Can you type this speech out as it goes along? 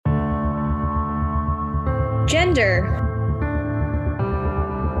Gender.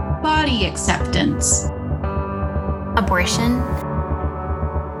 Body acceptance. Abortion.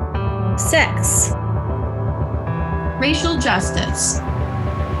 Sex. Racial justice.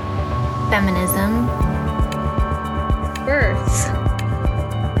 Feminism. Birth.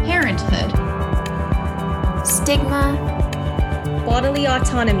 Parenthood. Stigma. Bodily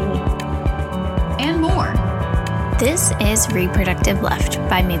autonomy. And more. This is Reproductive Left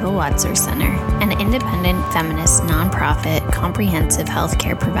by Mabel Wadser Center, an independent feminist nonprofit comprehensive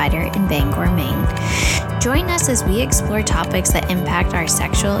healthcare provider in Bangor, Maine. Join us as we explore topics that impact our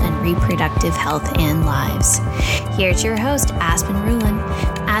sexual and reproductive health and lives. Here's your host, Aspen Rulin.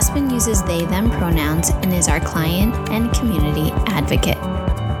 Aspen uses they, them pronouns and is our client and community advocate.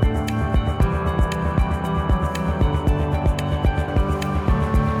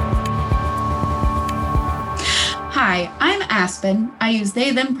 Hi, I'm Aspen. I use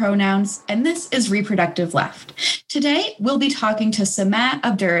they, them pronouns, and this is Reproductive Left. Today, we'll be talking to Samat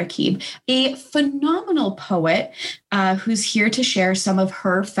Abdurraqib, a phenomenal poet who's here to share some of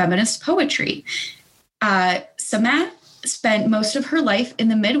her feminist poetry. Samat spent most of her life in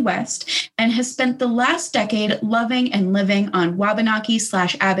the Midwest and has spent the last decade loving and living on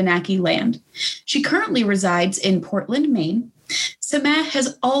Wabanaki/Abenaki land. She currently resides in Portland, Maine. Samat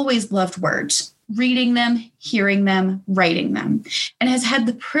has always loved words, reading them, hearing them, writing them, and has had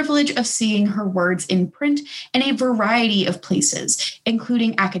the privilege of seeing her words in print in a variety of places,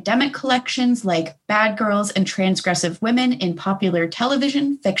 including academic collections like Bad Girls and Transgressive Women in Popular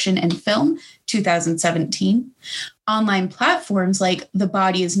Television, Fiction, and Film, 2017, online platforms like The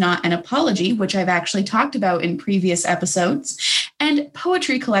Body Is Not an Apology, which I've actually talked about in previous episodes, and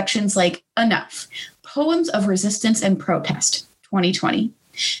poetry collections like Enough, Poems of Resistance and Protest, 2020.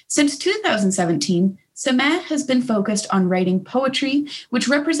 Since 2017, Samat has been focused on writing poetry, which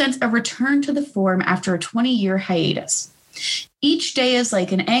represents a return to the form after a 20-year hiatus. Each Day is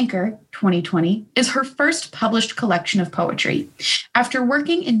Like an Anchor, 2020, is her first published collection of poetry. After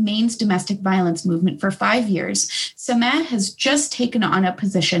working in Maine's domestic violence movement for 5 years, Samat has just taken on a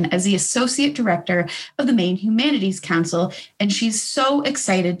position as the Associate Director of the Maine Humanities Council, and she's so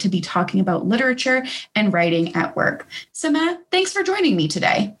excited to be talking about literature and writing at work. Samat, thanks for joining me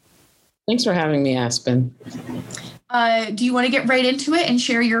today. Thanks for having me, Aspen. Do you want to get right into it and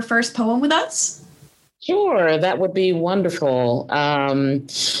share your first poem with us? Sure, that would be wonderful. I'm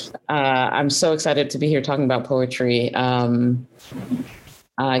so excited to be here talking about poetry. I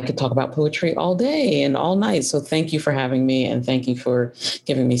could talk about poetry all day and all night. So thank you for having me, and thank you for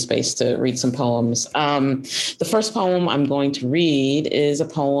giving me space to read some poems. The first poem I'm going to read is a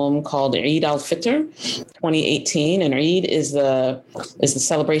poem called Eid al-Fitr 2018. And Eid is the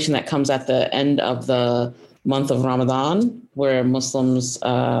celebration that comes at the end of the month of Ramadan, where Muslims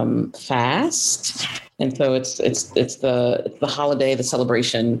fast. And so it's the holiday, the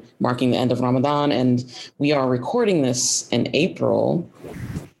celebration marking the end of Ramadan. And we are recording this in April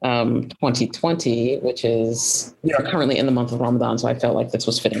 2020, we are currently in the month of Ramadan. So I felt like this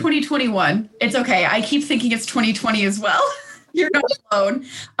was fitting. 2021. It's okay. I keep thinking it's 2020 as well. You're not alone.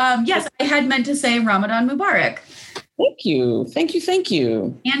 Yes, I had meant to say Ramadan Mubarak. Thank you. Thank you. Thank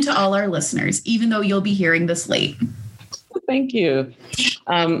you. And to all our listeners, even though you'll be hearing this late. Thank you.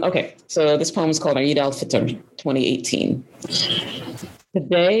 Okay, so this poem is called Eid al-Fitr 2018.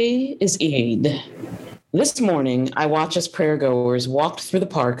 Today is Eid. This morning, I watch as prayer goers walked through the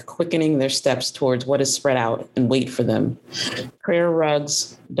park, quickening their steps towards what is spread out and wait for them. Prayer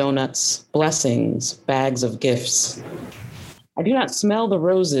rugs, donuts, blessings, bags of gifts. I do not smell the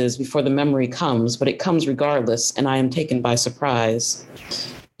roses before the memory comes, but it comes regardless, and I am taken by surprise.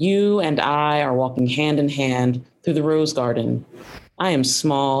 You and I are walking hand in hand through the rose garden. I am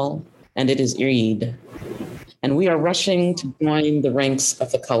small, and it is Eid. And we are rushing to join the ranks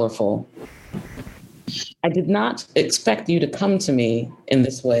of the colorful. I did not expect you to come to me in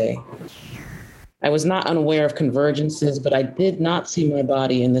this way. I was not unaware of convergences, but I did not see my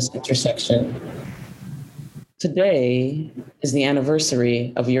body in this intersection. Today is the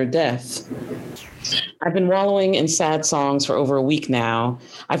anniversary of your death. I've been wallowing in sad songs for over a week now.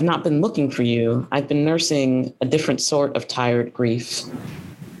 I've not been looking for you. I've been nursing a different sort of tired grief.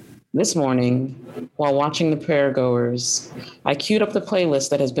 This morning, while watching the prayer goers, I queued up the playlist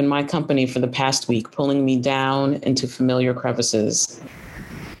that has been my company for the past week, pulling me down into familiar crevices.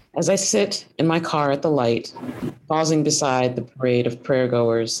 As I sit in my car at the light, pausing beside the parade of prayer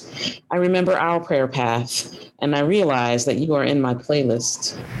goers, I remember our prayer path, and I realize that you are in my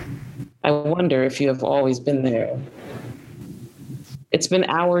playlist. I wonder if you have always been there. It's been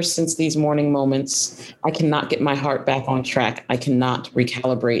hours since these morning moments. I cannot get my heart back on track. I cannot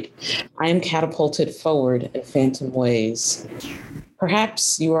recalibrate. I am catapulted forward in phantom ways.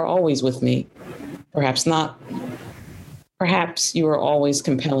 Perhaps you are always with me. Perhaps not. Perhaps you are always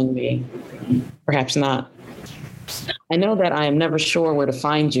compelling me. Perhaps not. I know that I am never sure where to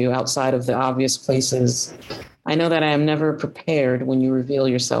find you outside of the obvious places. I know that I am never prepared when you reveal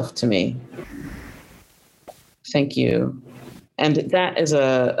yourself to me. Thank you. And that is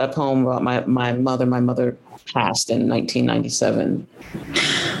a poem about my mother. My mother passed in 1997.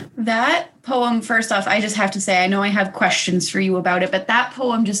 That poem, first off, I just have to say, I know I have questions for you about it, but that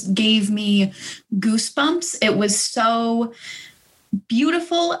poem just gave me goosebumps. It was so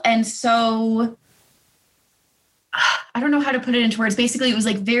beautiful and so, I don't know how to put it into words. Basically, it was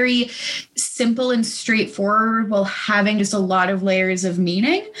like very simple and straightforward while having just a lot of layers of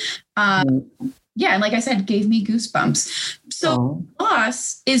meaning. Yeah, and like I said, gave me goosebumps. So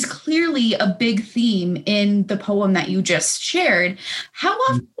loss is clearly a big theme in the poem that you just shared. How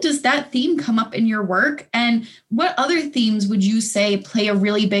often does that theme come up in your work? And what other themes would you say play a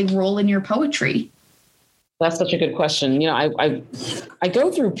really big role in your poetry? That's such a good question. You know, I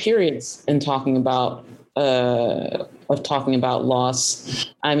go through periods in talking about loss.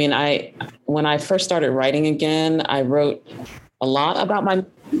 I mean, when I first started writing again, I wrote a lot about my.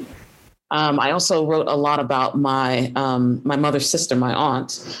 I also wrote a lot about my mother's sister, my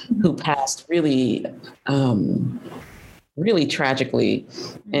aunt, who passed really, really tragically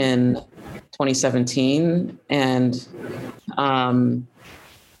in 2017, and I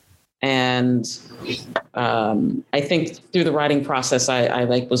think through the writing process, I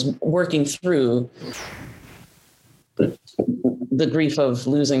was working through the grief of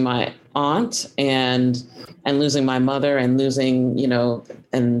losing my aunt and losing my mother and losing,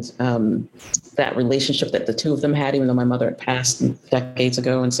 that relationship that the two of them had, even though my mother had passed decades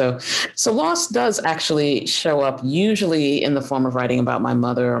ago. And so loss does actually show up usually in the form of writing about my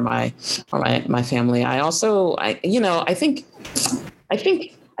mother or my family. I think I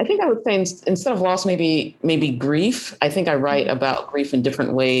would say instead of loss, maybe grief. I think I write about grief in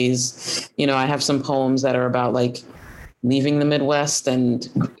different ways. I have some poems that are about like leaving the Midwest, and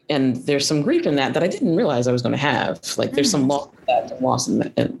there's some grief in that I didn't realize I was going to have. Like there's some loss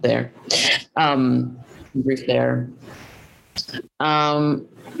in there, grief there. I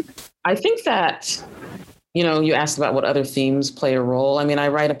think that, you asked about what other themes play a role. I mean, I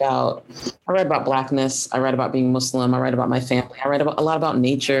write about Blackness. I write about being Muslim. I write about my family. I write a lot about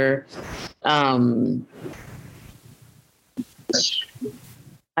nature. I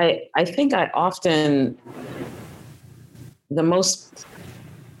think I often, the most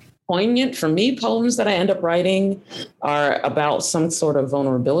poignant for me poems that I end up writing are about some sort of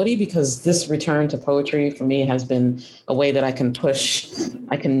vulnerability, because this return to poetry for me has been a way that I can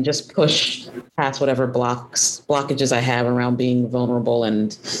just push past whatever blockages I have around being vulnerable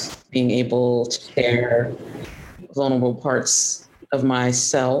and being able to share vulnerable parts of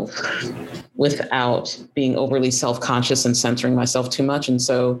myself without being overly self-conscious and censoring myself too much. And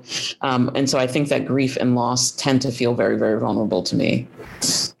so I think that grief and loss tend to feel very, very vulnerable to me.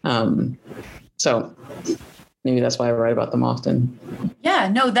 So maybe that's why I write about them often. Yeah,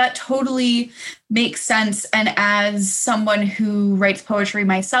 no, that totally makes sense. And as someone who writes poetry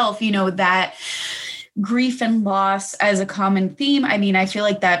myself, that grief and loss as a common theme, I mean, I feel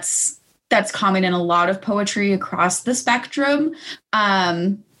like that's common in a lot of poetry across the spectrum.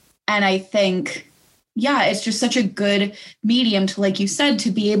 And I think, it's just such a good medium to, like you said,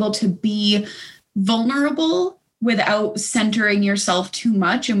 to be able to be vulnerable without centering yourself too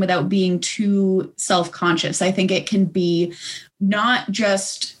much and without being too self-conscious. I think it can be not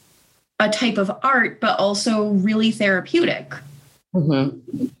just a type of art, but also really therapeutic.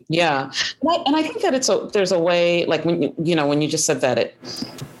 Mm-hmm. Yeah. And I think that there's a way, like when you just said that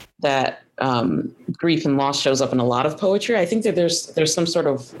grief and loss shows up in a lot of poetry. I think that there's some sort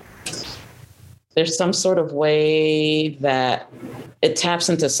of way that it taps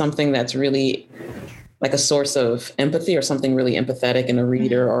into something that's really like a source of empathy or something really empathetic in a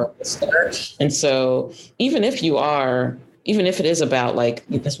reader or a listener. And so even if it is about, like,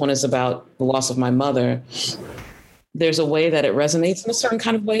 this one is about the loss of my mother, there's a way that it resonates in a certain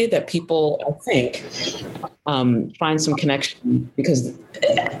kind of way that people, I think, find some connection, because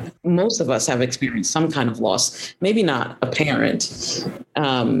most of us have experienced some kind of loss, maybe not a parent,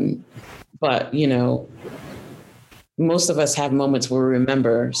 but, most of us have moments where we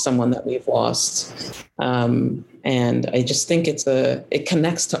remember someone that we've lost. And I just think it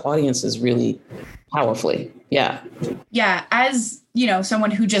connects to audiences really powerfully. Yeah. Yeah. As,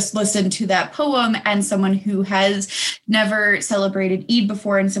 someone who just listened to that poem and someone who has never celebrated Eid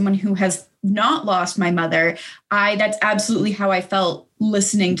before and someone who has not lost my mother, that's absolutely how I felt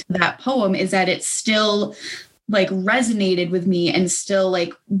listening to that poem, is that it still like resonated with me and still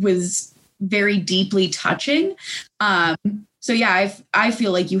like was very deeply touching. So yeah, I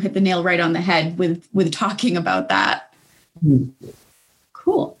feel like you hit the nail right on the head with talking about that.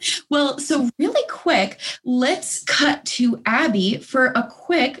 Cool. Well, so really quick, let's cut to Abby for a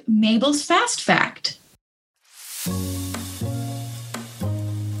quick Mabel's Fast Fact.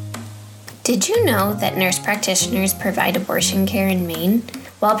 Did you know that nurse practitioners provide abortion care in Maine?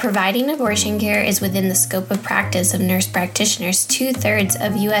 While providing abortion care is within the scope of practice of nurse practitioners, 2/3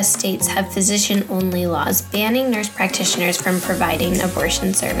 of U.S. states have physician-only laws banning nurse practitioners from providing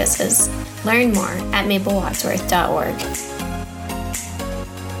abortion services. Learn more at mabelwadsworth.org.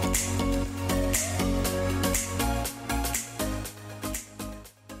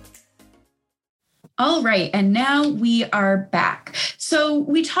 All right, and now we are back. So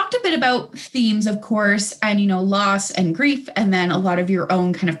we talked a bit about themes, of course, and, loss and grief, and then a lot of your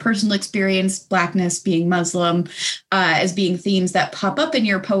own kind of personal experience, Blackness, being Muslim, as being themes that pop up in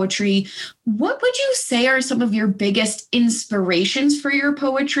your poetry. What would you say are some of your biggest inspirations for your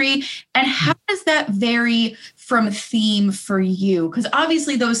poetry, and how does that vary from theme for you? Because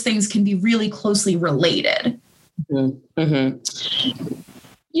obviously those things can be really closely related. Mm-hmm. Mm-hmm.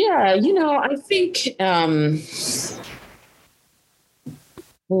 Yeah, I think,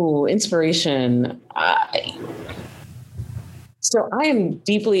 inspiration. So I am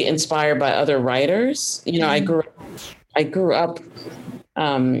deeply inspired by other writers. I grew up,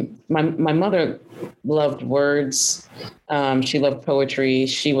 my mother loved words. She loved poetry.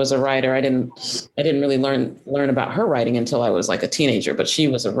 She was a writer. I didn't really learn about her writing until I was like a teenager, but she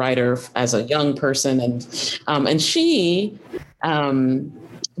was a writer as a young person. And she,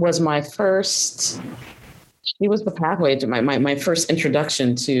 was my first, she was the pathway to my first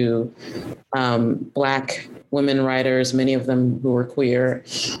introduction to Black women writers, many of them who were queer.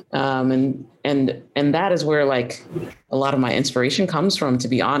 And that is where like a lot of my inspiration comes from, to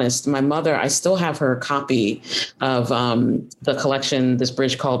be honest. My mother, I still have her copy of the collection, This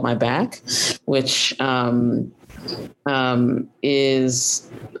Bridge Called My Back, which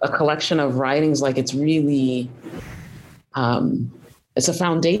is a collection of writings. Like it's really, it's a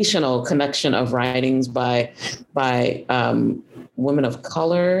foundational connection of writings by women of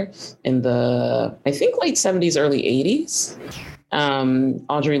color in the, I think, late 70s, early 80s.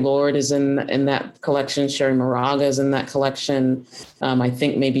 Audre Lorde is in that collection. Sherry Moraga is in that collection. I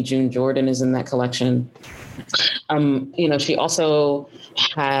think maybe June Jordan is in that collection. She also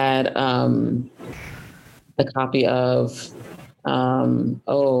had a copy of, I'm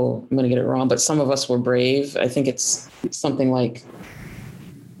going to get it wrong, but Some of Us Were Brave. I think it's something like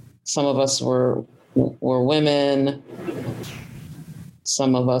some of us were women,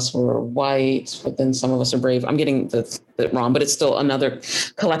 some of us were white, but then some of us are brave. I'm getting that wrong, but it's still another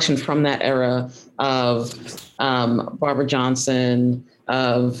collection from that era of Barbara Johnson,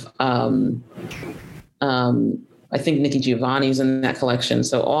 of I think Nikki Giovanni's in that collection.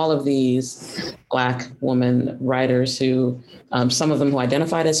 So all of these Black women writers who, some of them who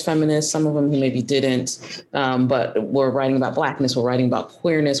identified as feminists, some of them who maybe didn't, but were writing about Blackness, were writing about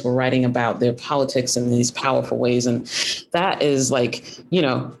queerness, were writing about their politics in these powerful ways. And that is like,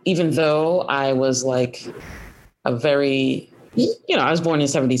 even though I was like a very, I was born in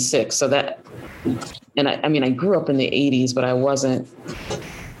 76. So that, and I grew up in the 80s, but I wasn't,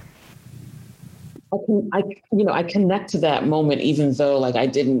 I connect to that moment, even though like I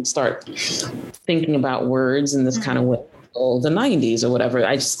didn't start thinking about words in this kind of way until the 90s or whatever.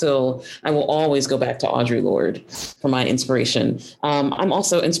 I will always go back to Audre Lorde for my inspiration. I'm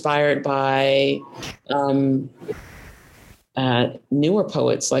also inspired by newer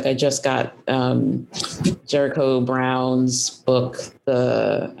poets. Like I just got Jericho Brown's book,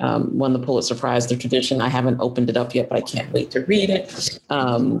 won the Pulitzer Prize, The Tradition. I haven't opened it up yet, but I can't wait to read it.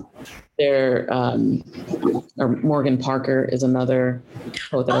 Or Morgan Parker is another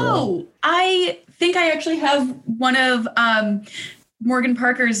poet that I love. I think I actually have one of Morgan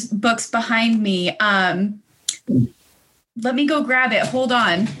Parker's books behind me. Let me go grab it. Hold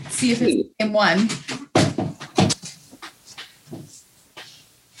on. See if it's the same one.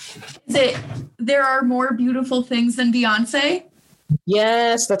 Is it There Are More Beautiful Things Than Beyonce?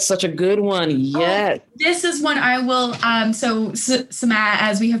 Yes, that's such a good one. Yes. This is one I will. Samat,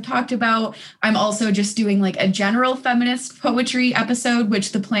 as we have talked about, I'm also just doing like a general feminist poetry episode,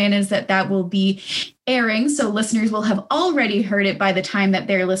 which the plan is that will be airing. So listeners will have already heard it by the time that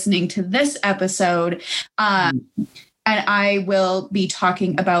they're listening to this episode. And I will be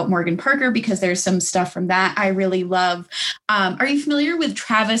talking about Morgan Parker because there's some stuff from that I really love. Are you familiar with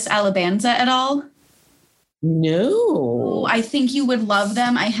Travis Alabanza at all? No. I think you would love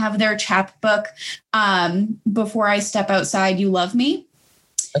them. I have their chapbook, Before I Step Outside, You Love Me.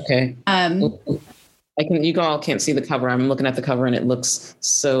 Okay. You all can't see the cover. I'm looking at the cover and it looks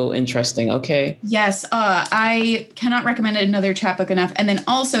so interesting. Okay. Yes. I cannot recommend another chapbook enough. And then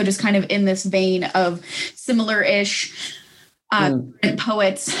also just kind of in this vein of similar-ish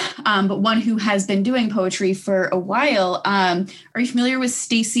poets, but one who has been doing poetry for a while. Are you familiar with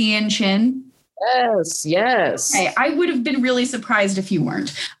Stacey Ann Chin? Yes. Okay, I would have been really surprised if you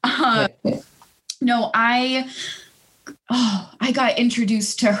weren't. No, I got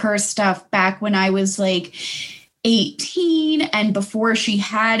introduced to her stuff back when I was like 18 and before she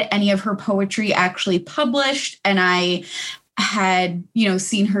had any of her poetry actually published. And I had,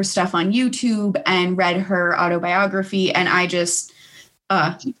 seen her stuff on YouTube and read her autobiography. And I just,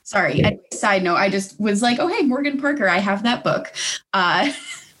 side note, I just was like, oh, hey, Morgan Parker, I have that book.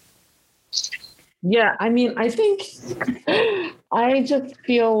 Yeah, I mean, I think I just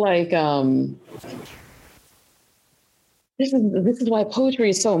feel like this is why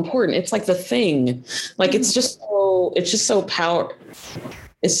poetry is so important. It's like the thing, like it's just so powerful.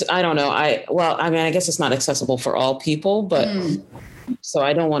 I don't know. I guess it's not accessible for all people, but so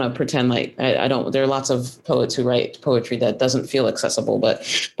I don't want to pretend like I don't. There are lots of poets who write poetry that doesn't feel accessible, but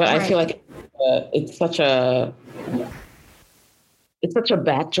right. I feel like it's such a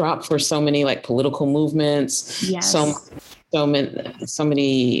backdrop for so many like political movements. Yes. So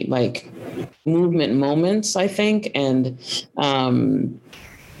many like movement moments, I think. And I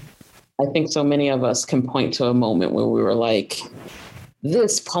think so many of us can point to a moment where we were like,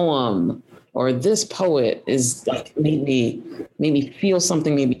 this poem or this poet is like made me feel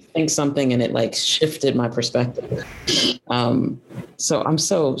something, made me think something, and it like shifted my perspective. So I'm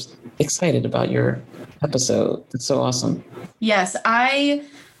so excited about your episode. It's so awesome. Yes,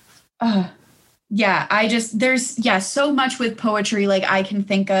 there's so much with poetry. Like I can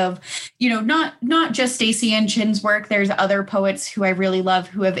think of, not just Stacey Ann Chin's work. There's other poets who I really love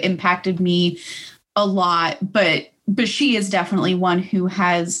who have impacted me a lot, but she is definitely one who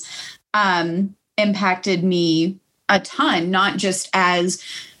has impacted me a ton, not just as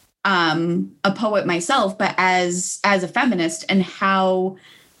a poet myself, but as a feminist, and how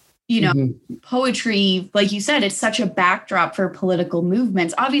poetry, like you said, it's such a backdrop for political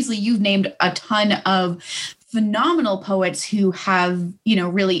movements. Obviously, you've named a ton of phenomenal poets who have,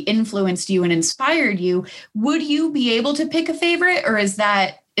 really influenced you and inspired you. Would you be able to pick a favorite, or is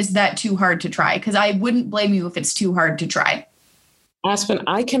that too hard to try? Because I wouldn't blame you if it's too hard to try. Aspen,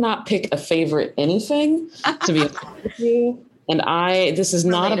 I cannot pick a favorite anything, to be honest with you. And I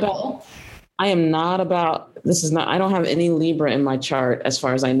don't have any Libra in my chart as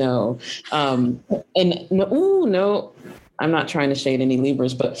far as I know. No, I'm not trying to shade any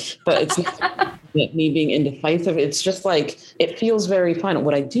Libras, but it's not me being indecisive. It's just like, it feels very final.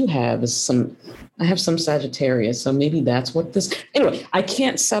 What I do have is I have some Sagittarius. So maybe that's what anyway, I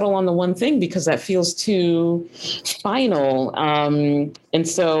can't settle on the one thing because that feels too final. And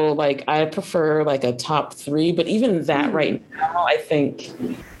so like, I prefer like a top 3, but even that right now, I think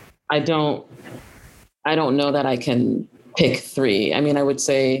I don't know that I can pick 3. I mean, I would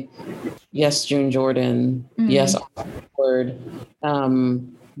say yes, June Jordan, yes, Word.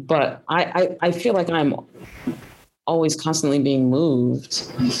 But I feel like I'm always constantly being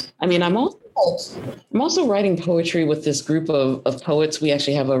moved. I mean, I'm also writing poetry with this group of poets. We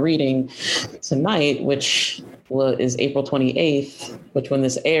actually have a reading tonight, which is April 28th, which when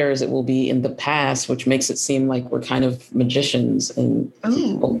this airs, it will be in the past, which makes it seem like we're kind of magicians and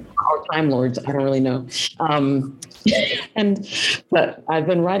or time lords. I don't really know. But I've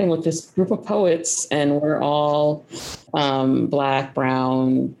been writing with this group of poets, and we're all Black,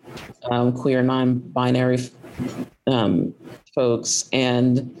 brown, queer, non-binary folks,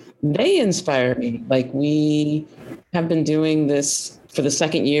 and they inspire me. Like, we have been doing this for the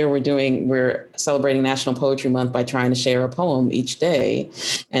second year. We're celebrating National Poetry Month by trying to share a poem each day.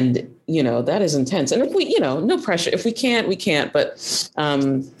 And, that is intense. And if we, no pressure, if we can't, we can't. But,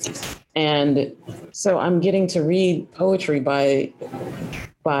 and so I'm getting to read poetry by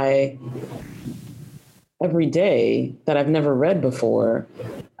every day that I've never read before,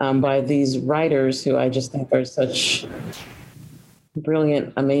 by these writers who I just think are such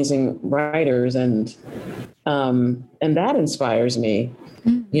brilliant, amazing writers, and that inspires me,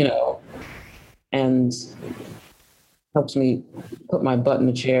 you know, and helps me put my butt in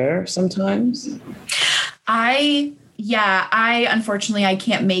the chair sometimes. I unfortunately I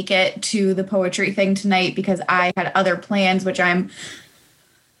can't make it to the poetry thing tonight because I had other plans, which I'm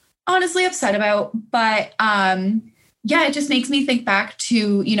honestly upset about. But it just makes me think back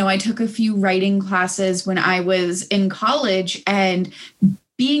to, I took a few writing classes when I was in college, and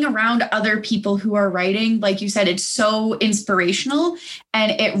being around other people who are writing, like you said, it's so inspirational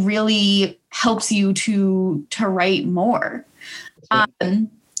and it really helps you to write more.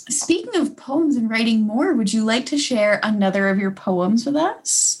 Speaking of poems and writing more, would you like to share another of your poems with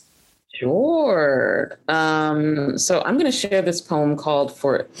us? Sure. So I'm going to share this poem called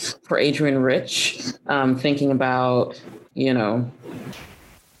For Adrienne Rich, thinking about,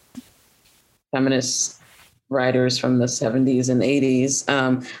 feminist writers from the 70s and 80s.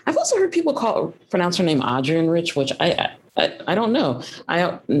 I've also heard people pronounce her name Adrienne Rich, which I don't know.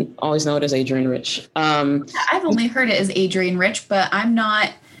 I always know it as Adrienne Rich. I've only heard it as Adrienne Rich, but I'm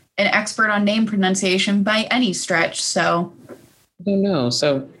not an expert on name pronunciation by any stretch. So I don't know.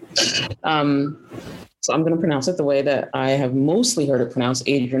 So I'm going to pronounce it the way that I have mostly heard it pronounced,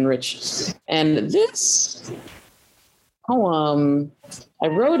 Adrienne Rich. And this poem, I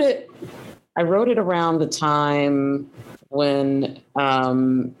wrote it around the time when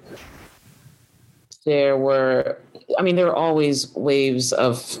there were always waves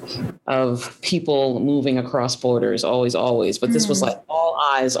of people moving across borders, always. But this was like all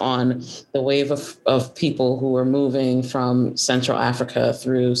eyes on the wave of people who were moving from Central Africa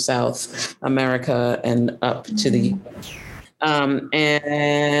through South America and up to the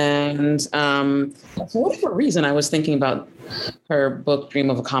for whatever reason, I was thinking about her book, Dream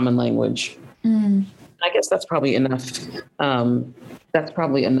of a Common Language. I guess that's probably enough. That's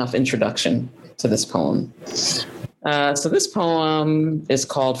probably enough introduction to this poem. So this poem is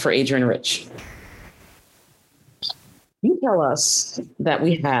called For Adrienne Rich. You tell us that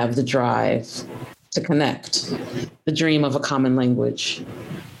we have the drive to connect, the dream of a common language,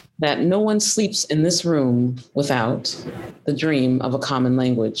 that no one sleeps in this room without the dream of a common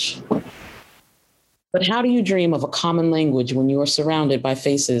language. But how do you dream of a common language when you are surrounded by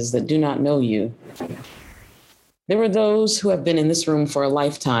faces that do not know you? There are those who have been in this room for a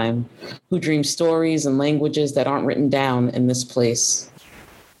lifetime, who dream stories and languages that aren't written down in this place.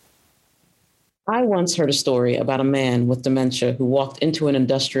 I once heard a story about a man with dementia who walked into an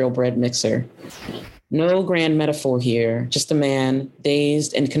industrial bread mixer. No grand metaphor here, just a man,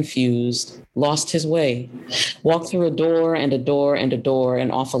 dazed and confused, lost his way, walked through a door and a door and a door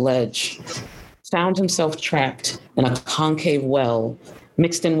and off a ledge, found himself trapped in a concave well,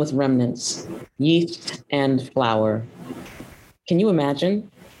 mixed in with remnants, yeast and flour. Can you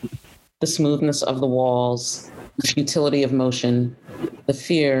imagine? The smoothness of the walls, the futility of motion, the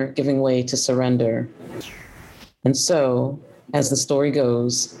fear giving way to surrender. And so, as the story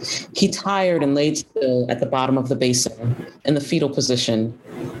goes, he tired and laid still at the bottom of the basin in the fetal position.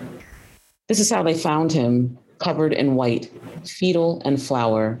 This is how they found him, covered in white, fetal and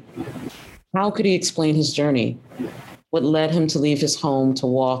flour. How could he explain his journey? What led him to leave his home to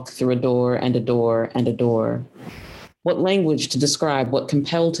walk through a door and a door and a door? What language to describe what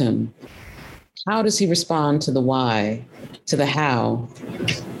compelled him? How does he respond to the why, to the how?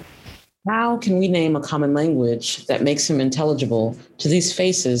 How can we name a common language that makes him intelligible to these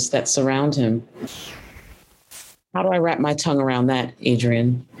faces that surround him? How do I wrap my tongue around that,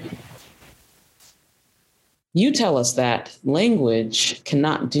 Adrienne? You tell us that language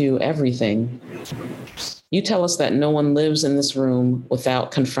cannot do everything. You tell us that no one lives in this room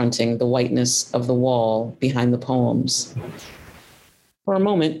without confronting the whiteness of the wall behind the poems. For a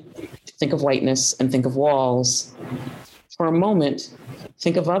moment, think of whiteness and think of walls. For a moment,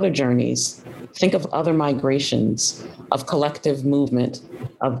 think of other journeys. Think of other migrations, of collective movement,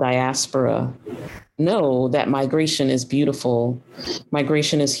 of diaspora. Know that migration is beautiful.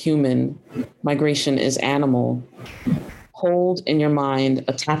 Migration is human. Migration is animal. Hold in your mind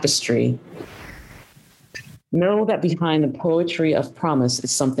a tapestry. Know that behind the poetry of promise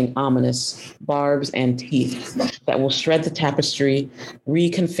is something ominous, barbs and teeth that will shred the tapestry,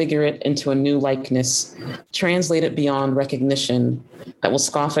 reconfigure it into a new likeness, translate it beyond recognition, that will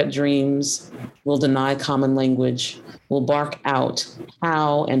scoff at dreams, will deny common language, will bark out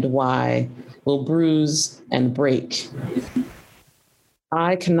how and why, will bruise and break.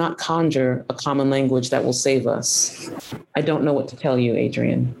 I cannot conjure a common language that will save us. I don't know what to tell you,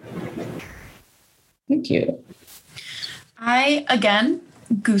 Adrienne. Thank you. Again,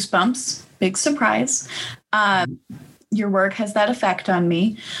 goosebumps, big surprise. your work has that effect on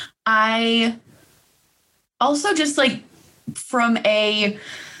me. I also just like from a,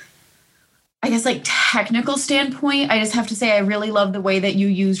 I guess like technical standpoint, I just have to say I really love the way that you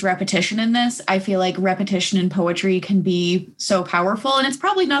used repetition in this. I feel like repetition in poetry can be so powerful, and it's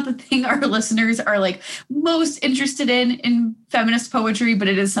probably not the thing our listeners are like most interested in feminist poetry, but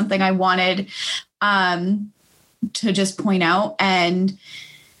it is something I wanted to just point out and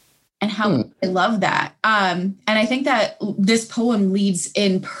how I love that. And I think that this poem leads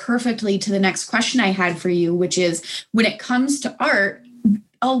in perfectly to the next question I had for you, which is when it comes to art,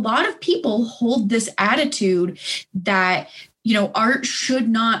 a lot of people hold this attitude that, you know, art should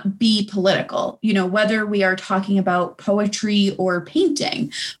not be political, you know, whether we are talking about poetry or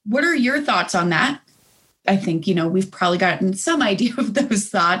painting. What are your thoughts on that? I think, you know, we've probably gotten some idea of those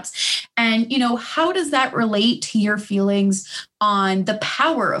thoughts. And, you know, how does that relate to your feelings on the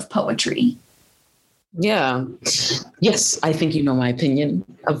power of poetry? Yeah. Yes, I think you know my opinion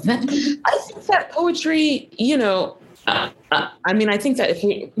of that. I think that poetry, you know, I mean, I think that if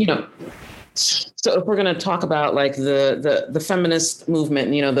we, you know, so if we're going to talk about like the feminist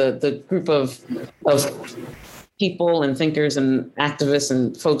movement, you know, the group of people and thinkers and activists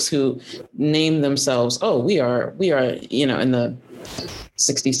and folks who name themselves, oh, we are, you know, in the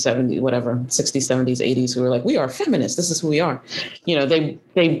 60s, 70s, whatever, 60s, 70s, 80s, who are like, we are feminists. This is who we are. You know, they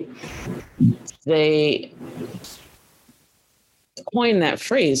coined that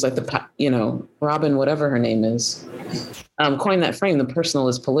phrase, like you know, Robin, whatever her name is, coined that frame, the personal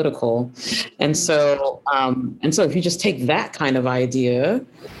is political. And so if you just take that kind of idea,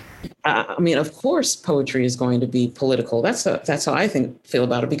 I mean, of course, poetry is going to be political. That's how I feel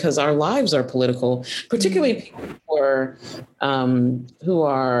about it, because our lives are political, particularly people who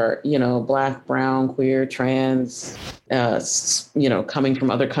are, you know, Black, brown, queer, trans, you know, coming from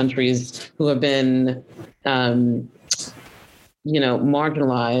other countries who have been, you know,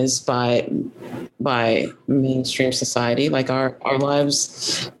 marginalized by mainstream society. Like our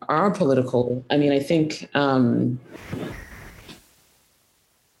lives are political. I mean, I think,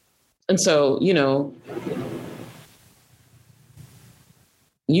 and so, you know,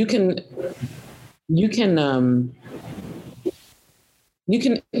 you can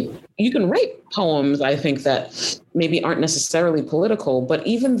write poems, I think, that maybe aren't necessarily political, but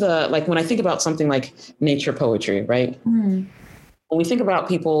even like when I think about something like nature poetry, right? Mm. When we think about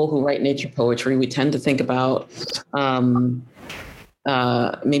people who write nature poetry, we tend to think about,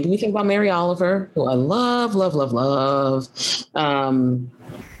 maybe we think about Mary Oliver, who I love.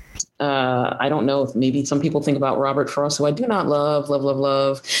 I don't know if maybe some people think about Robert Frost, who I do not love.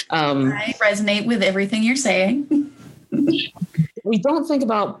 I resonate with everything you're saying. We don't think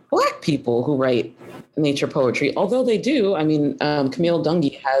about Black people who write nature poetry, although they do. I mean, Camille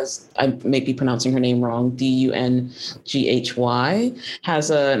Dungy has, I may be pronouncing her name wrong, Dunghy,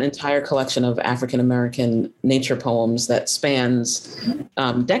 has an entire collection of African-American nature poems that spans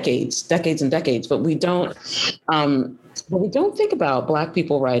decades and decades. But we don't think about Black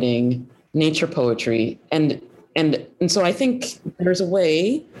people writing nature poetry. And so I think there's a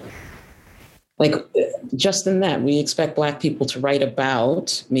way, like, just in that, we expect Black people to write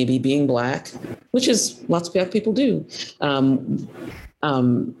about maybe being Black, which is lots of Black people do. And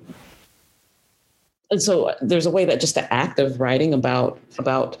so there's a way that just the act of writing about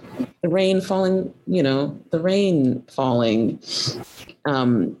the rain falling, you know,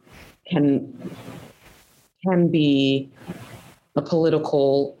 can be a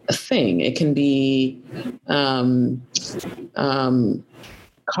political thing. It can be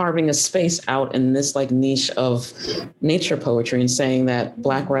carving a space out in this like niche of nature poetry and saying that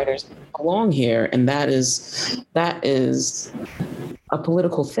Black writers belong here. And that is a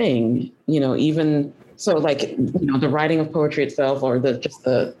political thing, you know, even so, like, you know, the writing of poetry itself, or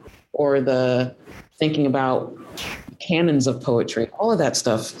the thinking about canons of poetry, all of that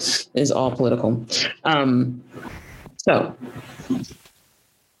stuff is all political. So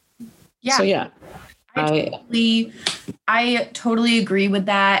yeah. I totally agree with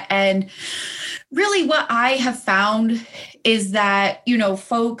that. And really what I have found is that, you know,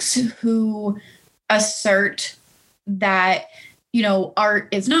 folks who assert that, you know, art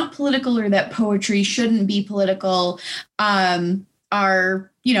is not political or that poetry shouldn't be political,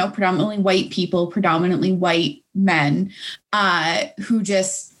 are, you know, predominantly white people, predominantly white men, who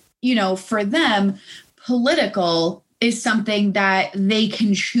just, you know, for them, political is something that they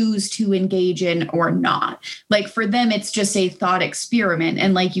can choose to engage in or not. Like for them, it's just a thought experiment.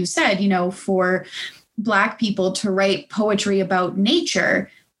 And like you said, you know, for Black people to write poetry about nature,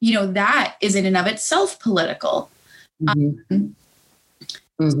 you know, that is in and of itself political. Thank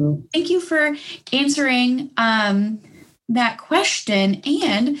you for answering that question,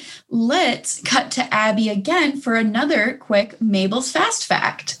 and let's cut to Abby again for another quick Mabel's Fast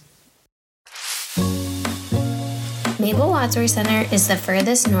Fact. Mabel Wadsworth Center is the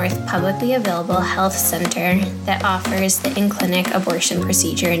furthest north publicly available health center that offers the in-clinic abortion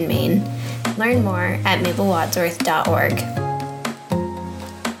procedure in Maine. Learn more at mabelwadsworth.org.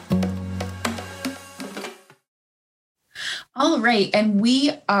 All right, and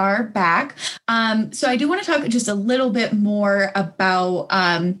we are back. So I do want to talk just a little bit more about,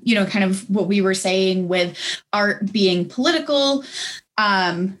 kind of what we were saying with art being political.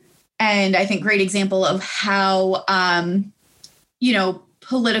 And I think great example of how,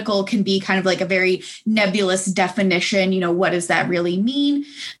 political can be kind of like a very nebulous definition. What does that really mean?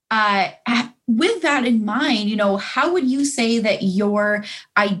 With that in mind, how would you say that your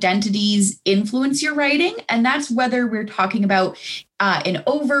identities influence your writing? And that's whether we're talking about in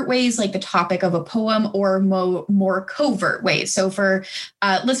overt ways, like the topic of a poem, or more covert ways. So for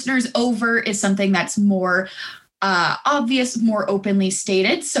listeners, overt is something that's more obvious, more openly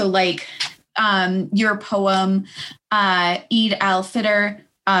stated. So like your poem, Eid al-Fitr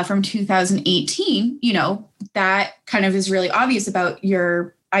from 2018, that kind of is really obvious about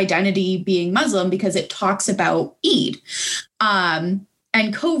your identity being Muslim because it talks about Eid. And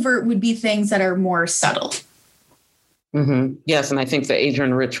covert would be things that are more subtle. Mm-hmm. Yes, and I think that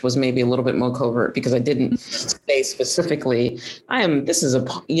Adrienne Rich was maybe a little bit more covert because I didn't say specifically, in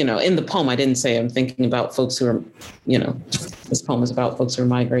the poem, I didn't say I'm thinking about folks who are, this poem is about folks who are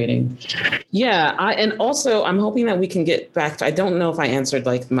migrating. Yeah, and also I'm hoping that we can get back to, I don't know if I answered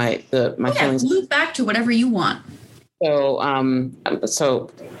like my feelings. Loop back to whatever you want.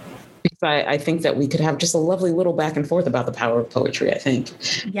 So because I think that we could have just a lovely little back and forth about the power of poetry, I think.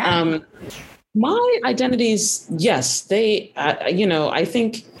 Yeah. My identities, yes, they, I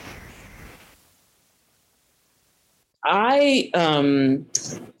think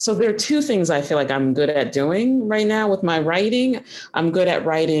so there are two things I feel like I'm good at doing right now with my writing. I'm good at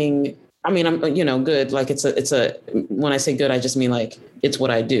writing. I mean, I'm, good. Like it's a, when I say good, I just mean like, it's what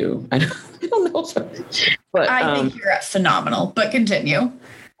I do. I don't know. But I think you're phenomenal, but continue.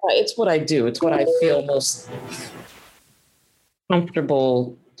 It's what I do. It's what I feel most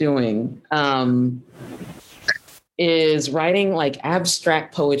comfortable doing, is writing like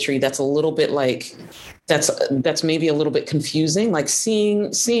abstract poetry that's a little bit like, that's maybe a little bit confusing, like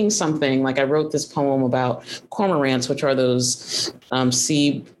seeing something. Like I wrote this poem about cormorants, which are those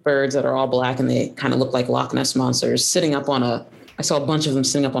sea birds that are all black and they kind of look like Loch Ness monsters I saw a bunch of them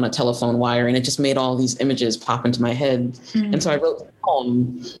sitting up on a telephone wire, and it just made all these images pop into my head. Mm-hmm. And so I wrote a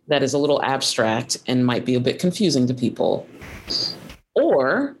poem that is a little abstract and might be a bit confusing to people.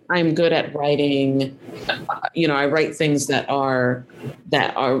 Or I'm good at writing, I write things that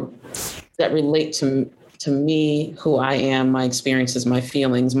relate to me, who I am, my experiences, my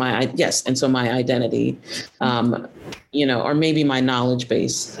feelings, and so my identity, or maybe my knowledge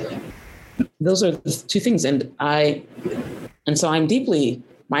base. Those are the two things. And so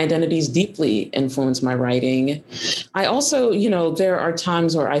my identities deeply influence my writing. I also, there are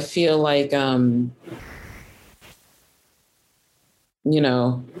times where I feel like,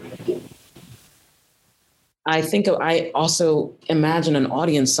 I also imagine an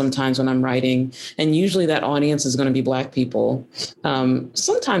audience sometimes when I'm writing, and usually that audience is going to be Black people,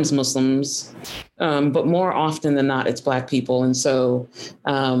 sometimes Muslims, but more often than not, it's Black people. And so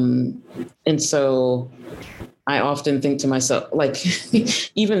I often think to myself, like,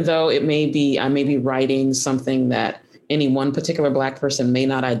 even though I may be writing something that any one particular Black person may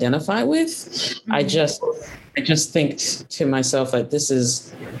not identify with, mm-hmm. I just think to myself that this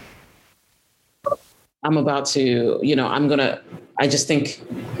is, I'm about to, I just think,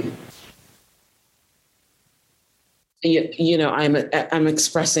 I'm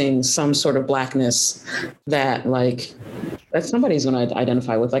expressing some sort of Blackness that somebody's going to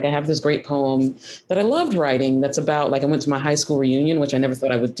identify with. Like I have this great poem that I loved writing that's about, like, I went to my high school reunion, which I never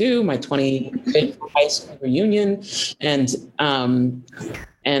thought I would do, my 25th high school reunion.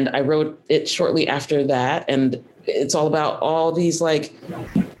 And I wrote it shortly after that. And it's all about all these like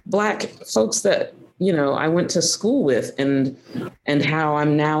Black folks that, I went to school with and how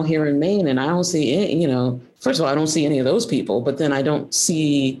I'm now here in Maine, and I don't see any, first of all, I don't see any of those people, but then I don't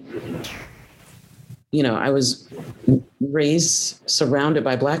see, I was raised surrounded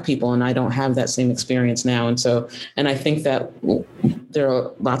by Black people and I don't have that same experience now. And I think that there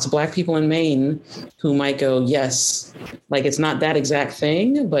are lots of Black people in Maine who might go, yes, like it's not that exact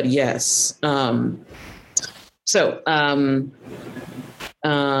thing, but yes.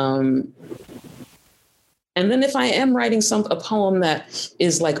 And then if I am writing a poem that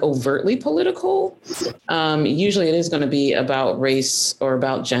is like overtly political, usually it is going to be about race or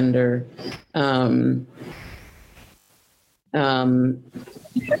about gender. And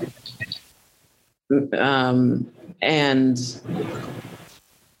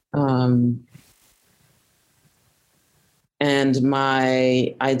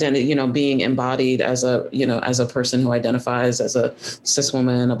my identity, being embodied as a person who identifies as a cis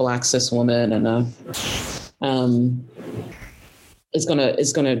woman, a Black cis woman, and is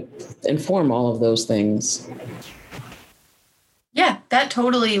gonna inform all of those things. Yeah, that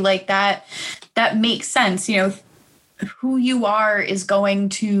totally, like, that makes sense. Who you are is going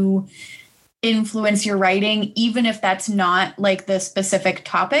to influence your writing, even if that's not like the specific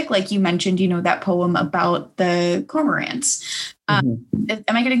topic. Like you mentioned, that poem about the cormorants. Am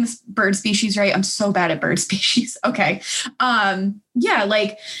I getting this bird species right? I'm so bad at bird species. Okay. Yeah,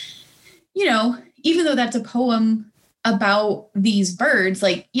 like, even though that's a poem about these birds,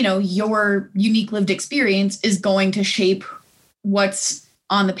 like, your unique lived experience is going to shape what's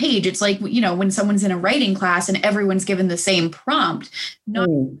on the page. It's like, when someone's in a writing class and everyone's given the same prompt, no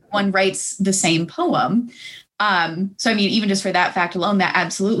one writes the same poem. So, I mean, even just for that fact alone, that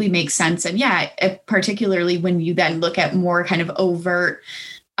absolutely makes sense. And yeah, particularly when you then look at more kind of overt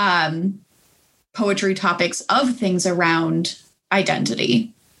poetry topics of things around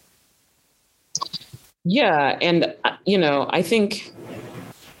identity. Yeah. And, I think,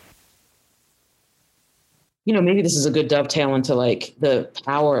 maybe this is a good dovetail into like the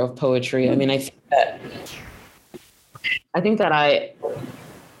power of poetry. I mean, I think that I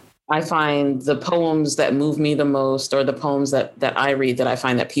find the poems that move me the most, or the poems that I read that I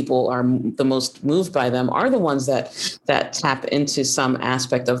find that people are the most moved by them, are the ones that tap into some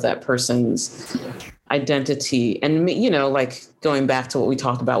aspect of that person's identity. And, like going back to what we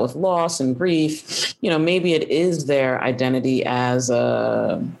talked about with loss and grief, maybe it is their identity as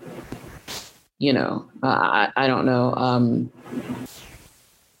a, I don't know.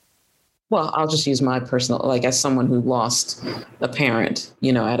 Well, I'll just use my personal, like as someone who lost a parent,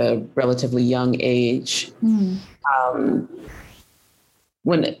 at a relatively young age. When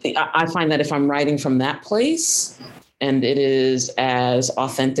I find that if I'm writing from that place and it is as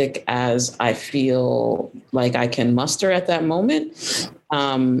authentic as I feel like I can muster at that moment,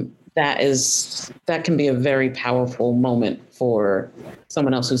 that can be a very powerful moment for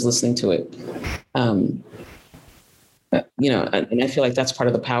someone else who's listening to it. And I feel like that's part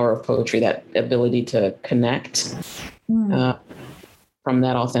of the power of poetry, that ability to connect from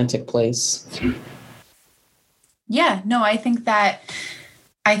that authentic place. Yeah, no, I think that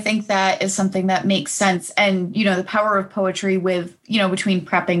is something that makes sense. And, the power of poetry with, between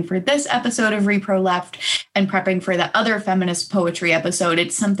prepping for this episode of Repro Left and prepping for the other feminist poetry episode,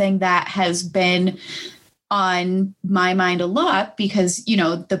 it's something that has been on my mind a lot because,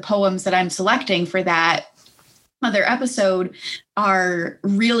 the poems that I'm selecting for that other episode are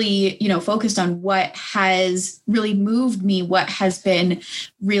really, focused on what has really moved me, what has been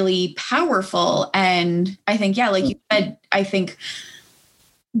really powerful. And I think, yeah, like you said, I think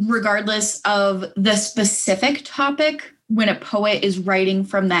regardless of the specific topic, when a poet is writing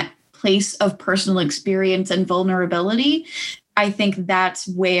from that place of personal experience and vulnerability, I think that's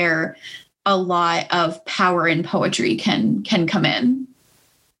where a lot of power in poetry can come in.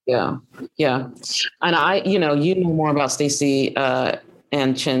 Yeah. And I, you know more about Stacey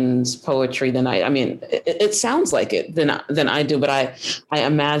Ann Chin's poetry than I mean, it sounds like it than I do, but I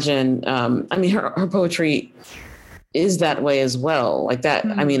imagine, her poetry is that way as well. Like that.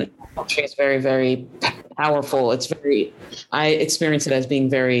 Mm-hmm. I mean, poetry is very, very powerful. I experience it as being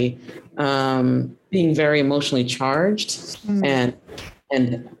very emotionally charged. Mm-hmm.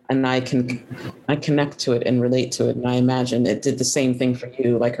 And I connect to it and relate to it. And I imagine it did the same thing for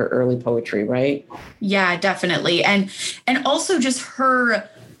you, like her early poetry, right? Yeah, definitely. And also just her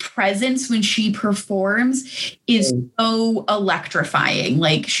presence when she performs is so electrifying.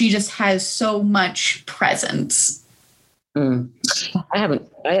 Like she just has so much presence. I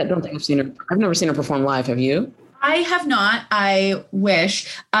don't think I've seen her. I've never seen her perform live. Have you? I have not. I wish.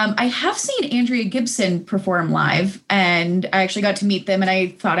 I have seen Andrea Gibson perform live, and I actually got to meet them, and I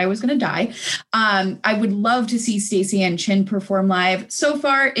thought I was going to die. I would love to see Stacey Ann Chin perform live. So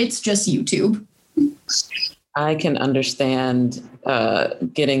far, it's just YouTube. I can understand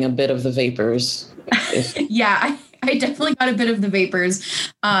getting a bit of the vapors. Yeah, I definitely got a bit of the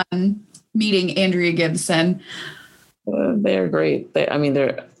vapors meeting Andrea Gibson. They're great.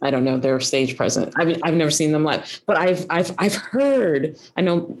 I don't know. They're stage present. I mean, I've never seen them live, but I've heard. I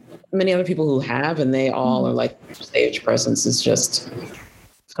know many other people who have, and they all are like stage presence is just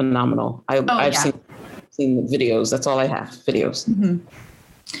phenomenal. I've seen seen the videos. That's all I have, videos. Mm-hmm.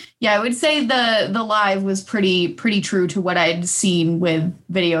 Yeah, I would say the live was pretty true to what I'd seen with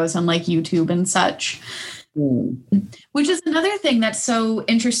videos on like YouTube and such. Which is another thing that's so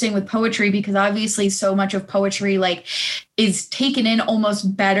interesting with poetry, because obviously so much of poetry like is taken in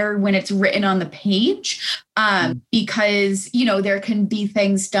almost better when it's written on the page, because, you know, there can be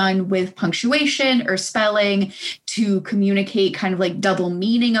things done with punctuation or spelling to communicate kind of like double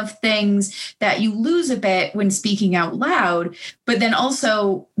meaning of things that you lose a bit when speaking out loud. But then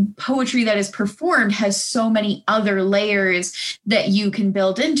also poetry that is performed has so many other layers that you can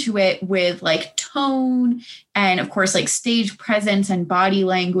build into it with like tone and of course like stage presence and body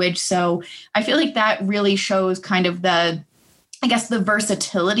language. So I feel like that really shows kind of the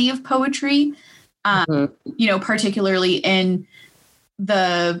versatility of poetry, you know, particularly in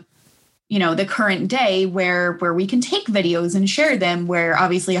the current day where we can take videos and share them, where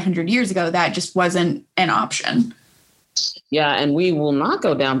obviously 100 years ago that just wasn't an option. Yeah, and we will not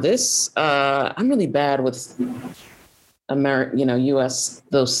go down this. I'm really bad with U.S.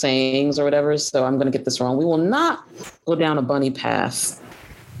 those sayings or whatever, so I'm going to get this wrong. We will not go down a bunny path.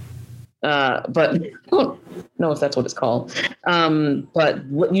 But I don't know if that's what it's called. But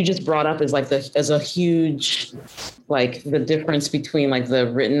what you just brought up is like as a huge, like the difference between like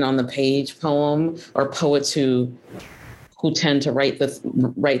the written on the page poem or poets who tend to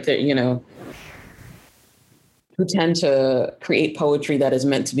who tend to create poetry that is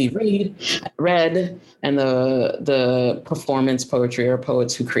meant to be read, and the performance poetry or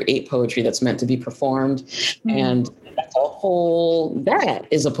poets who create poetry that's meant to be performed. And that's that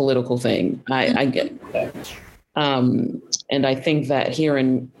is a political thing. I get that. And I think that here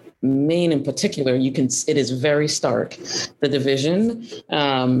in Maine in particular, it is very stark, the division.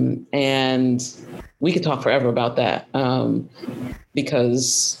 And we could talk forever about that,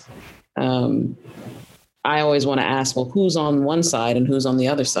 because I always want to ask, well, who's on one side and who's on the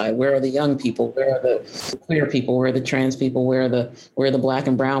other side? Where are the young people? Where are the queer people? Where are the trans people? Where are the Black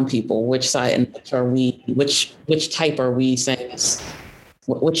and brown people? Which side and which type are we saying?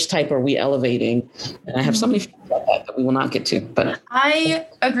 Which type are we elevating? And I have so many feelings about that we will not get to. But I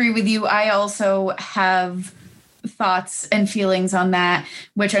agree with you. I also have thoughts and feelings on that,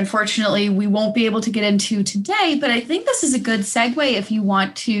 which unfortunately we won't be able to get into today, but I think this is a good segue if you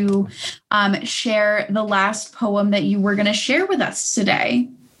want to share the last poem that you were going to share with us today.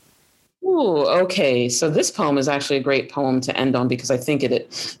 Ooh, okay. So this poem is actually a great poem to end on, because I think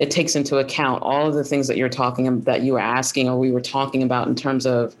it takes into account all of the things that that you were asking or we were talking about in terms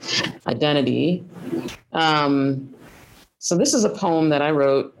of identity. So this is a poem that I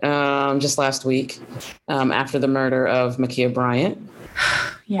wrote just last week after the murder of Ma'Khia Bryant.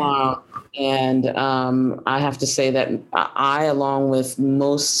 Yeah. And I have to say that I, along with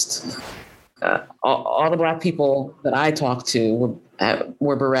most, all the Black people that I talked to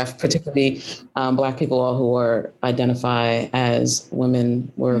were bereft, particularly Black people who identify as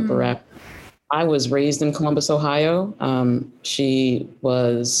women were bereft. I was raised in Columbus, Ohio. She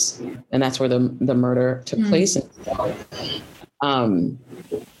was, and that's where the murder took place. And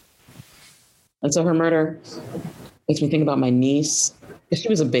so her murder makes me think about my niece. She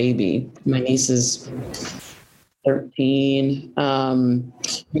was a baby. My niece is 13.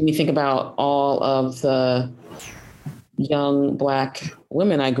 Made me think about all of the young Black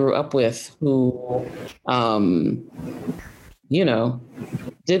women I grew up with who,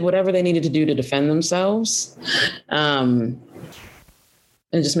 did whatever they needed to do to defend themselves.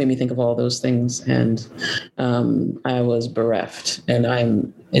 It just made me think of all those things. And I was bereft.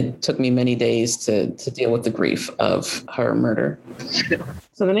 And it took me many days to deal with the grief of her murder.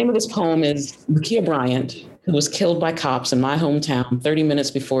 So the name of this poem is Ma'Khia Bryant, who was killed by cops in my hometown 30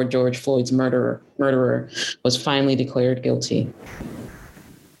 minutes before George Floyd's murderer was finally declared guilty.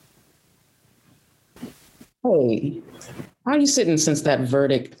 Hey, how are you sitting since that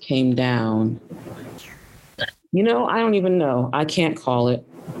verdict came down? I don't even know. I can't call it.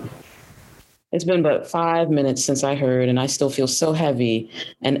 It's been but 5 minutes since I heard, and I still feel so heavy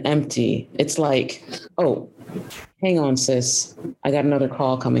and empty. It's like, oh, hang on, sis. I got another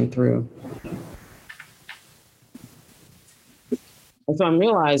call coming through. And so I'm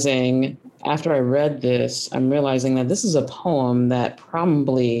realizing, after I read this, I'm realizing that this is a poem that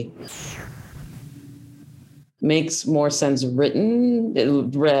probably makes more sense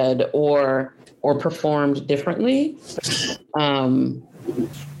read, or performed differently.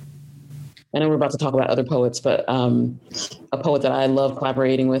 I know we're about to talk about other poets, but a poet that I love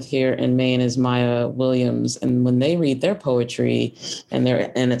collaborating with here in Maine is Maya Williams. And when they read their poetry and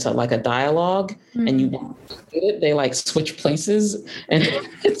it's like a dialogue, and you read it, they like switch places, and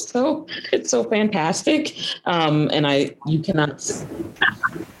it's so fantastic. You cannot.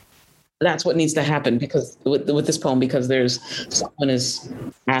 That's what needs to happen because with this poem, because someone is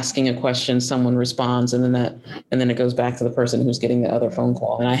asking a question, someone responds, and then it goes back to the person who's getting the other phone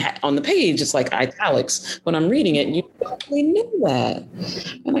call. And on the page, it's like italics. When I'm reading it, you probably knew that.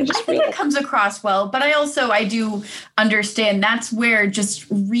 And I think it comes across well, but I do understand that's where just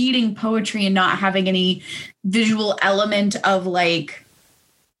reading poetry and not having any visual element of like,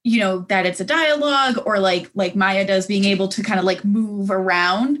 you know, that it's a dialogue or like Maya does, being able to kind of like move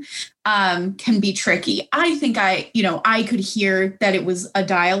around can be tricky. I think I could hear that it was a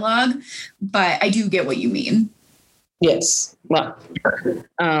dialogue, but I do get what you mean. Yes. Well,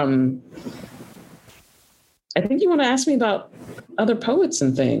 I think you want to ask me about other poets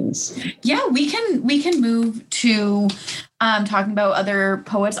and things. Yeah, we can move to talking about other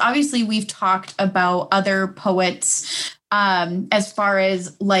poets. Obviously, we've talked about other poets as far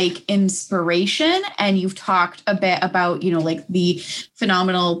as like inspiration, and you've talked a bit about, you know, like the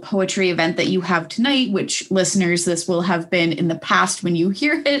phenomenal poetry event that you have tonight, which listeners, this will have been in the past when you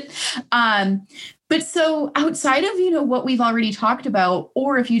hear it. But so outside of, you know, what we've already talked about,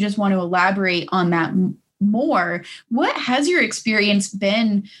 or if you just want to elaborate on that more, what has your experience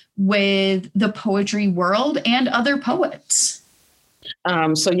been with the poetry world and other poets?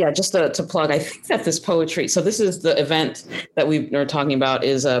 So yeah, just to plug, I think that this poetry, so this is the event that we are talking about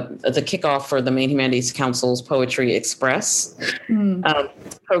is the kickoff for the Maine Humanities Council's Poetry Express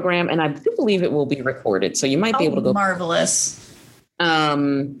program. And I do believe it will be recorded. So you might be able to go. Marvelous.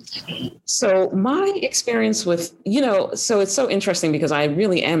 So my experience with, you know, so it's so interesting because I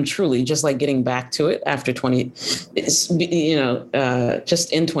really am truly just like getting back to it after just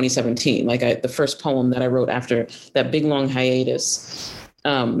in 2017, like the first poem that I wrote after that big long hiatus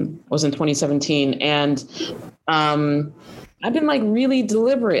was in 2017. And I've been like really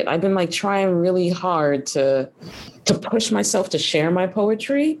deliberate. I've been like trying really hard to push myself to share my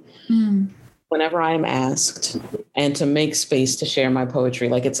poetry. Whenever I am asked, and to make space to share my poetry.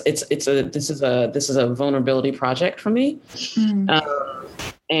 Like this is a vulnerability project for me.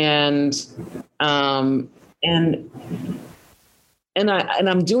 And I'm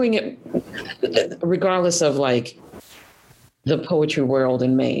doing it regardless of like the poetry world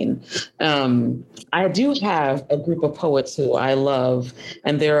in Maine. I do have a group of poets who I love,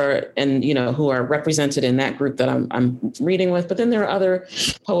 and who are represented in that group that I'm reading with. But then there are other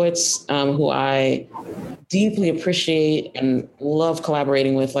poets who I deeply appreciate and love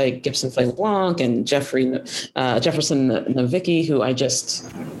collaborating with, like Gibson Flay LeBlanc and Jefferson Nowicki, who I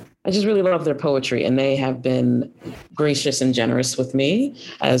just really love their poetry, and they have been gracious and generous with me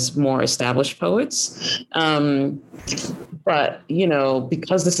as more established poets. But, you know,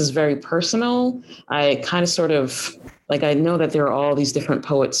 because this is very personal, I kind of sort of like, I know that there are all these different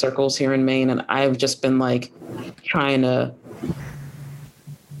poet circles here in Maine, and I've just been like trying to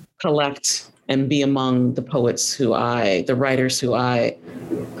collect and be among the poets the writers who I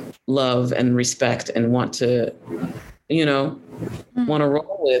love and respect and want to, you know, want to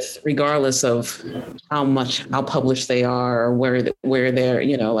roll with, regardless of how published they are or where they're,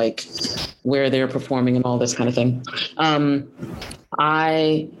 you know, like where they're performing and all this kind of thing.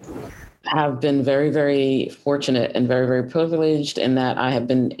 I have been very, very fortunate and very, very privileged in that I have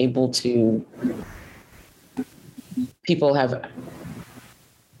been able to, people have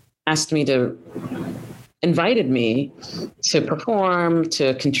invited me to perform,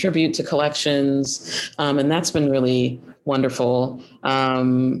 to contribute to collections. And that's been really wonderful.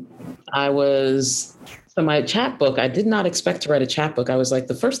 So my chapbook, I did not expect to write a chapbook. I was like,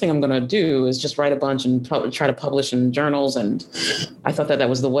 the first thing I'm going to do is just write a bunch and try to publish in journals. And I thought that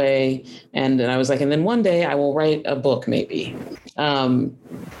was the way. And then I was like, and then one day I will write a book maybe. And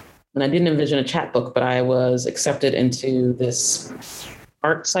I didn't envision a chapbook, but I was accepted into this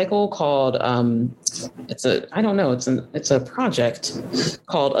art cycle called, it's a project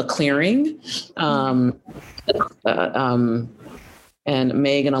called A Clearing. And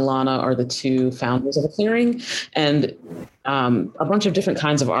Meg and Alana are the two founders of A Clearing. And a bunch of different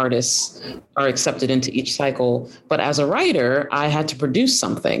kinds of artists are accepted into each cycle. But as a writer, I had to produce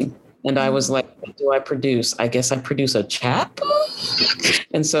something. And I was like, what do I produce? I guess I produce a chapbook.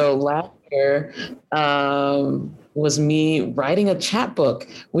 And so last year was me writing a chapbook,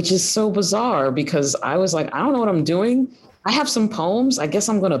 which is so bizarre because I was like, I don't know what I'm doing. I have some poems. I guess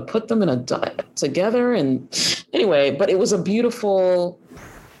I'm going to put them together. And anyway, but it was a beautiful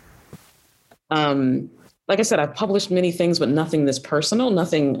like I said, I've published many things, but nothing this personal,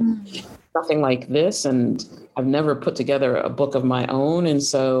 nothing like this. And I've never put together a book of my own. And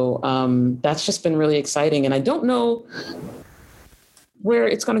so that's just been really exciting. And I don't know where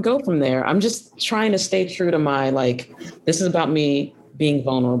it's going to go from there. I'm just trying to stay true to my, like, this is about me being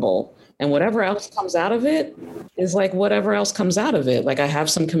vulnerable. And whatever else comes out of it is like whatever else comes out of it. Like I have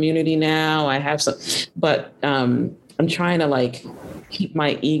some community now, I have some, but I'm trying to like keep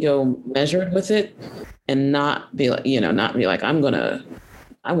my ego measured with it and not be like, not be like, I want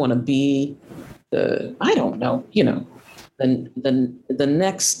to be I don't know, the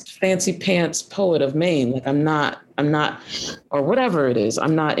next fancy pants poet of Maine. Like I'm not, or whatever it is,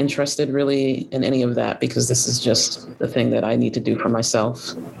 I'm not interested really in any of that because this is just the thing that I need to do for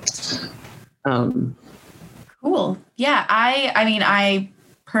myself. Cool. Yeah. I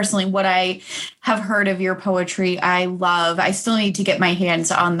personally, what I have heard of your poetry, I love. I still need to get my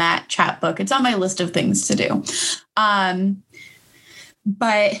hands on that chapbook. It's on my list of things to do.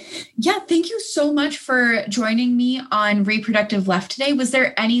 But yeah, thank you so much for joining me on Reproductive Left today. Was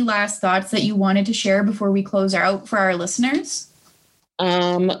there any last thoughts that you wanted to share before we close out for our listeners?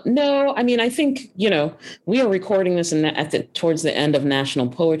 No, I mean, I think, we are recording this towards the end of National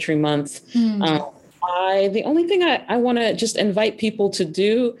Poetry Month. The only thing I want to just invite people to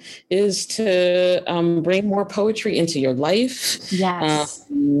do is to bring more poetry into your life. Yes.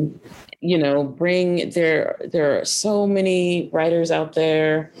 There are so many writers out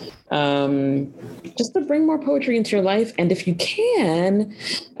there, just to bring more poetry into your life. And if you can,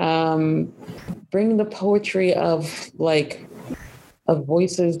 bring the poetry of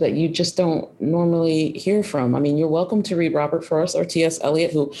voices that you just don't normally hear from. I mean, you're welcome to read Robert Frost or T.S.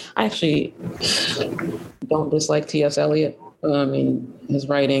 Eliot, who I actually don't dislike T.S. Eliot. I mean, his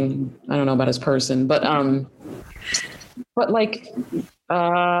writing, I don't know about his person, but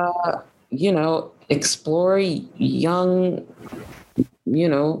explore young,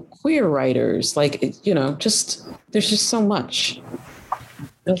 queer writers. There's just so much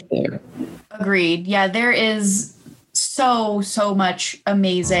out there. Agreed. Yeah, there is so much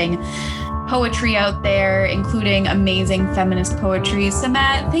amazing poetry out there, including amazing feminist poetry. So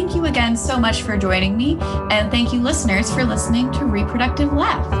Matt, thank you again so much for joining me. And thank you listeners for listening to Reproductive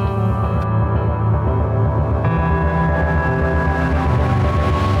Left.